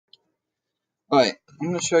Alright, I'm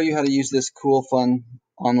going to show you how to use this cool, fun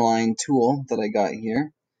online tool that I got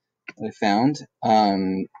here, that I found,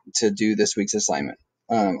 to do this week's assignment.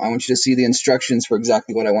 I want you to see the instructions for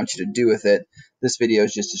exactly what I want you to do with it. This video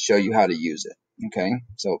is just to show you how to use it. Okay,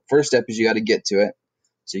 so first step is you got to get to it.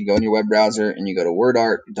 So you go in your web browser and you go to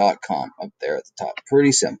wordart.com up there at the top.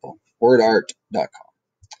 Pretty simple, wordart.com.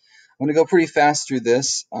 I'm going to go pretty fast through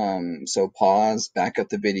this, so pause, back up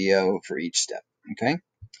the video for each step. Okay.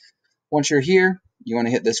 Once you're here, you want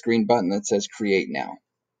to hit this green button that says Create Now.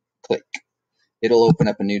 Click. It'll open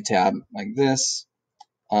up a new tab like this.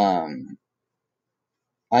 I'm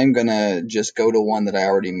going to just go to one that I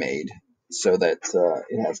already made so that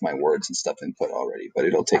it has my words and stuff input already, but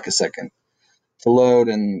it'll take a second to load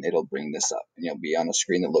and it'll bring this up. And you'll be on a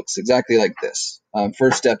screen that looks exactly like this.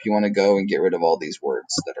 First step, you want to go and get rid of all these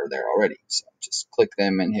words that are there already. So just click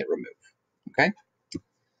them and hit remove. Okay?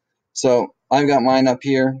 So I've got mine up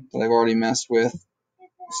here that I've already messed with,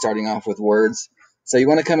 starting off with words. So you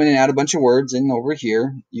want to come in and add a bunch of words in over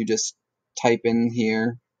here. You just type in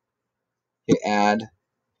here, hit add,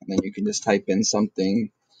 and then you can just type in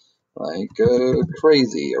something like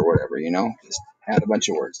crazy or whatever, just add a bunch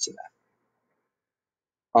of words to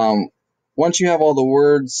that. Once you have all the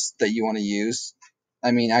words that you want to use,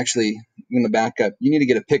 actually, in the backup, you need to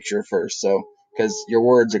get a picture first, so because your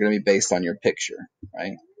words are going to be based on your picture,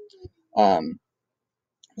 right?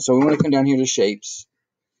 So we want to come down here to shapes.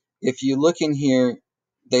 If you look in here,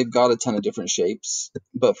 they've got a ton of different shapes,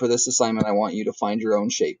 but for this assignment, I want you to find your own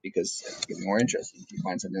shape because it's going to be more interesting if you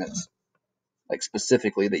find something that's like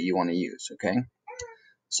specifically that you want to use, okay?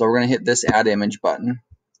 So we're going to hit this Add Image button,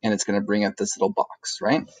 and it's going to bring up this little box,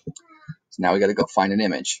 right? So now we got to go find an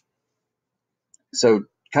image. So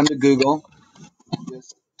come to Google and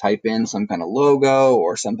just type in some kind of logo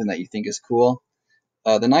or something that you think is cool.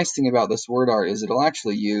 The nice thing about this word art is it'll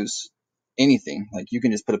actually use anything. Like you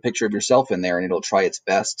can just put a picture of yourself in there and it'll try its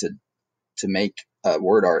best to make a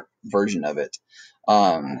word art version of it.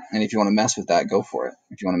 And if you want to mess with that, go for it.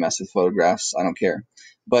 If you want to mess with photographs, I don't care.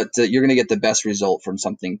 But you're going to get the best result from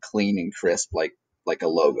something clean and crisp, like a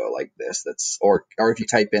logo like this. Or if you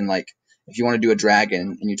type in if you want to do a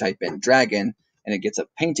dragon and you type in dragon and it gets a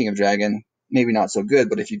painting of dragon, maybe not so good.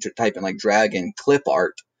 But if you type in dragon clip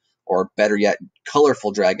art, or better yet,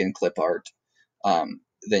 colorful dragon clip art,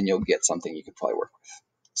 then you'll get something you could probably work with.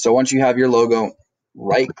 So once you have your logo,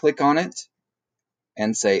 right-click on it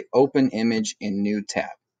and say Open Image in New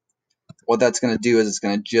Tab. What that's going to do is it's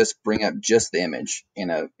going to just bring up just the image in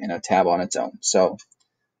a tab on its own. So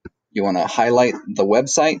you want to highlight the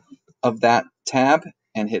website of that tab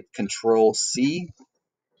and hit Control-C,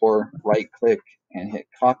 or right-click and hit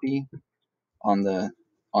Copy on the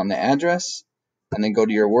address, and then go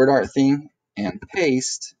to your word art thing and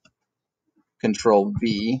paste,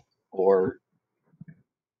 Control-V, or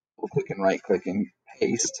we'll click and right click and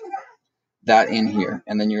paste that in here,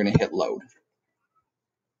 and then you're going to hit load.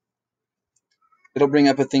 It'll bring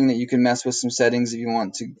up a thing that you can mess with some settings if you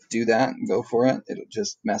want to do that. Go for it. It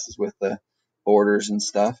just messes with the borders and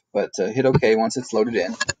stuff, but hit OK once it's loaded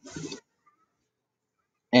in.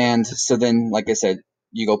 And so then, like I said,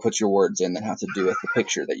 you go put your words in that have to do with the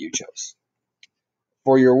picture that you chose.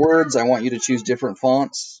 For your words, I want you to choose different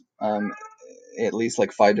fonts, at least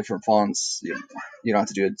like 5 different fonts. You don't have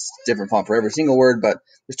to do a different font for every single word, but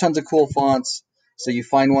there's tons of cool fonts. So you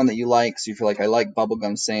find one that you like. So if you're like, I like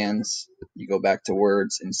bubblegum sands, you go back to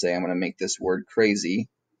words and say, I'm going to make this word crazy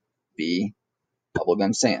be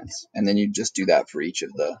bubblegum sands. And then you just do that for each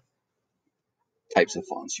of the types of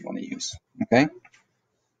fonts you want to use. Okay?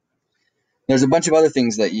 There's a bunch of other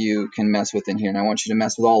things that you can mess with in here, and I want you to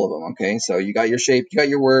mess with all of them. Okay? So you got your shape, you got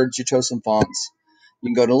your words, you chose some fonts. You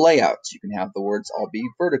can go to layouts. You can have the words all be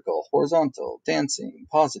vertical, horizontal, dancing,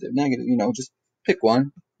 positive, negative, just pick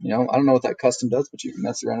one. I don't know what that custom does, but you can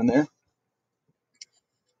mess around in there.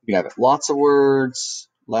 You can have lots of words,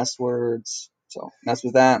 less words, so mess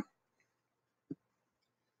with that.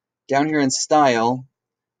 Down here in style,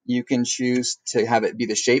 you can choose to have it be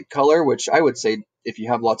the shape color, which I would say if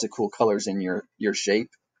you have lots of cool colors in your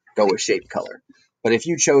shape, go with shape color. But if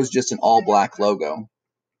you chose just an all black logo,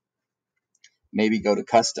 maybe go to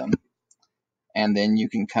custom. And then you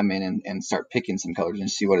can come in and start picking some colors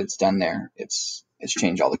and see what it's done there. It's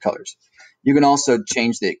changed all the colors. You can also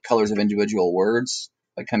change the colors of individual words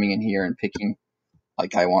by coming in here and picking,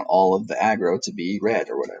 like I want all of the aggro to be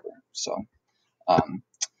red or whatever. So,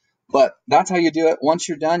 but that's how you do it. Once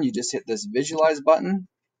you're done, you just hit this visualize button,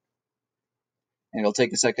 and it'll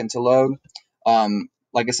take a second to load.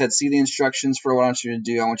 Like I said, see the instructions for what I want you to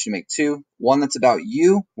do. I want you to make 2. One that's about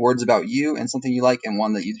you, words about you, and something you like, and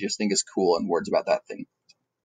one that you just think is cool and words about that thing.